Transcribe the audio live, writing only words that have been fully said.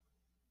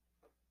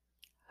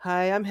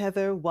Hi, I'm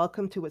Heather.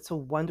 Welcome to It's a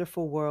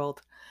Wonderful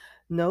World.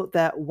 Note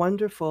that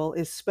wonderful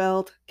is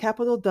spelled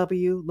capital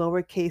W,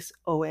 lowercase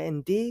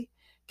OND,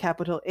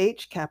 capital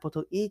H,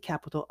 capital E,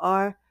 capital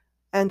R,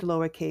 and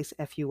lowercase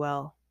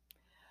FUL.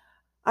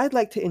 I'd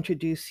like to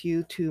introduce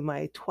you to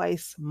my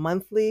twice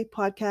monthly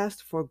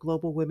podcast for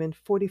global women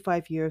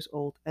 45 years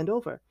old and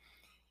over.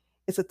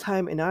 It's a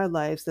time in our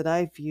lives that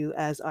I view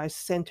as our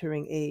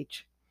centering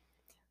age.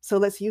 So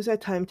let's use our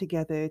time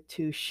together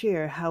to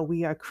share how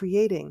we are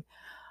creating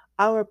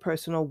our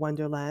personal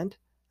wonderland,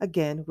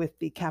 again with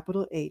the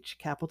capital H,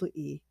 capital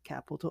E,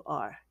 capital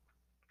R.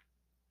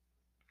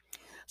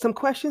 Some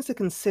questions to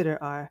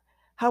consider are: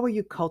 how are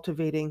you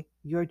cultivating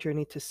your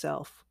journey to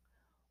self?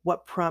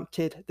 What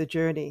prompted the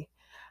journey?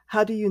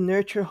 How do you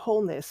nurture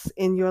wholeness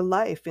in your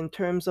life in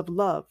terms of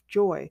love,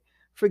 joy,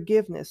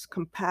 forgiveness,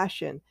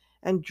 compassion,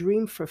 and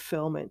dream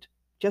fulfillment?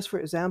 Just for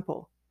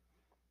example,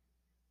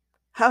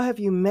 how have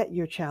you met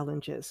your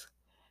challenges?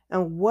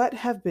 And what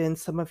have been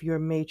some of your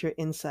major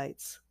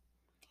insights?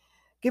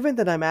 Given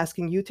that I'm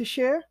asking you to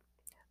share,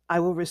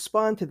 I will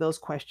respond to those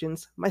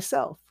questions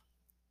myself.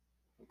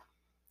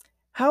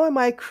 How am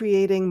I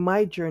creating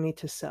my journey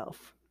to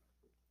self?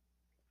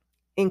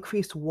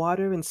 Increased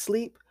water and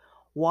sleep,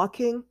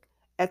 walking,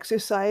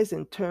 exercise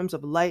in terms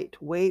of light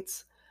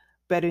weights,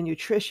 better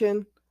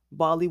nutrition,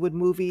 Bollywood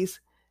movies,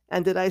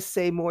 and did I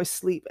say more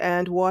sleep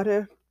and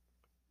water?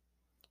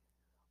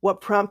 What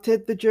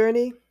prompted the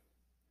journey?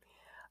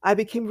 I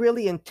became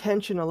really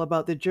intentional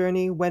about the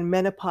journey when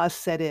menopause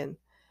set in.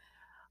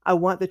 I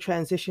want the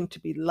transition to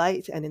be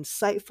light and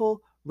insightful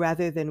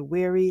rather than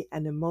weary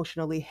and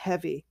emotionally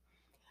heavy.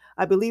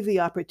 I believe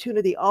the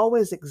opportunity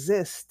always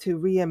exists to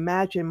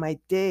reimagine my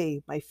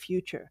day, my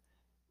future,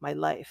 my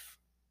life.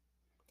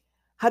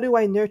 How do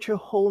I nurture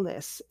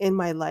wholeness in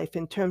my life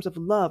in terms of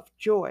love,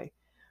 joy,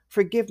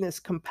 forgiveness,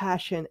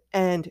 compassion,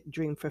 and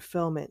dream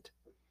fulfillment?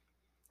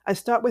 I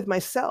start with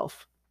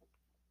myself.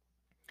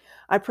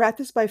 I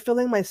practice by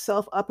filling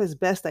myself up as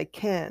best I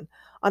can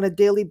on a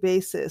daily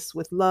basis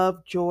with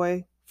love,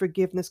 joy,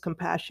 forgiveness,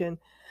 compassion,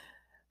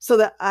 so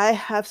that I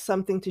have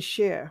something to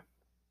share.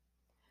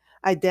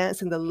 I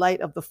dance in the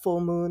light of the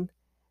full moon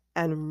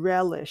and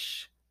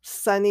relish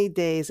sunny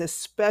days,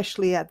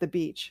 especially at the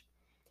beach.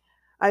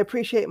 I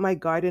appreciate my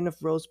garden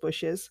of rose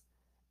bushes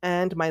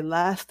and my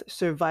last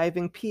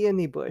surviving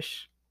peony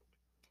bush.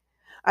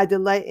 I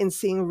delight in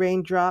seeing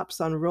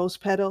raindrops on rose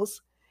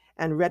petals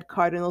and red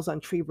cardinals on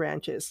tree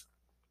branches.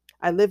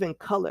 I live in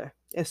color,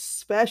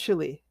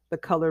 especially the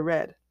color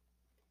red.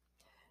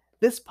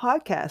 This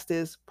podcast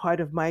is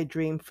part of my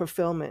dream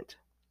fulfillment.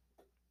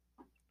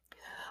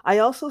 I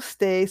also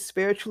stay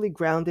spiritually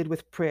grounded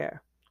with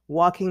prayer,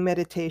 walking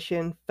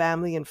meditation,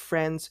 family and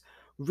friends,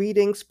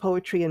 readings,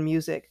 poetry, and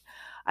music.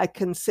 I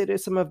consider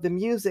some of the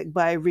music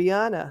by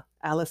Rihanna,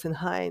 Alison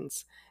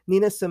Hines,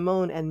 Nina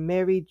Simone, and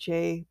Mary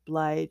J.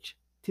 Blige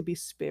to be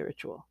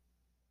spiritual.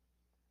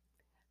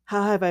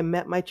 How have I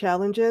met my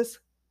challenges?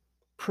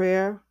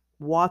 Prayer,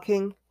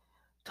 walking,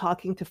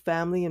 talking to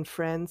family and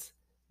friends,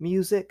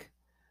 music,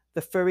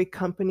 the furry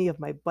company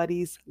of my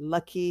buddies,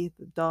 Lucky,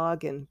 the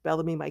dog, and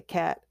Bellamy, my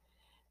cat,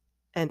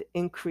 and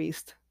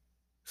increased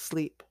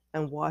sleep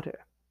and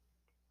water.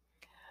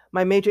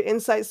 My major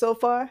insight so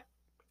far: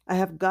 I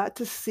have got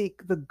to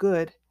seek the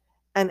good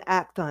and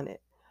act on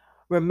it,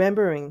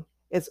 remembering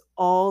it's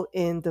all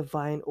in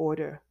divine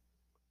order.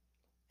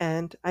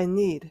 And I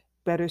need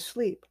better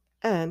sleep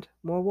and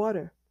more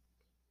water.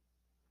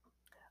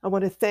 I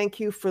want to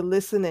thank you for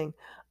listening.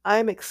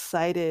 I'm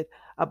excited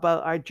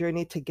about our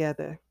journey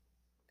together.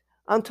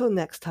 Until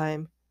next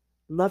time,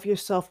 love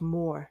yourself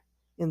more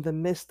in the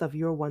midst of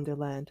your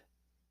wonderland.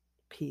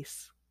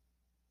 Peace.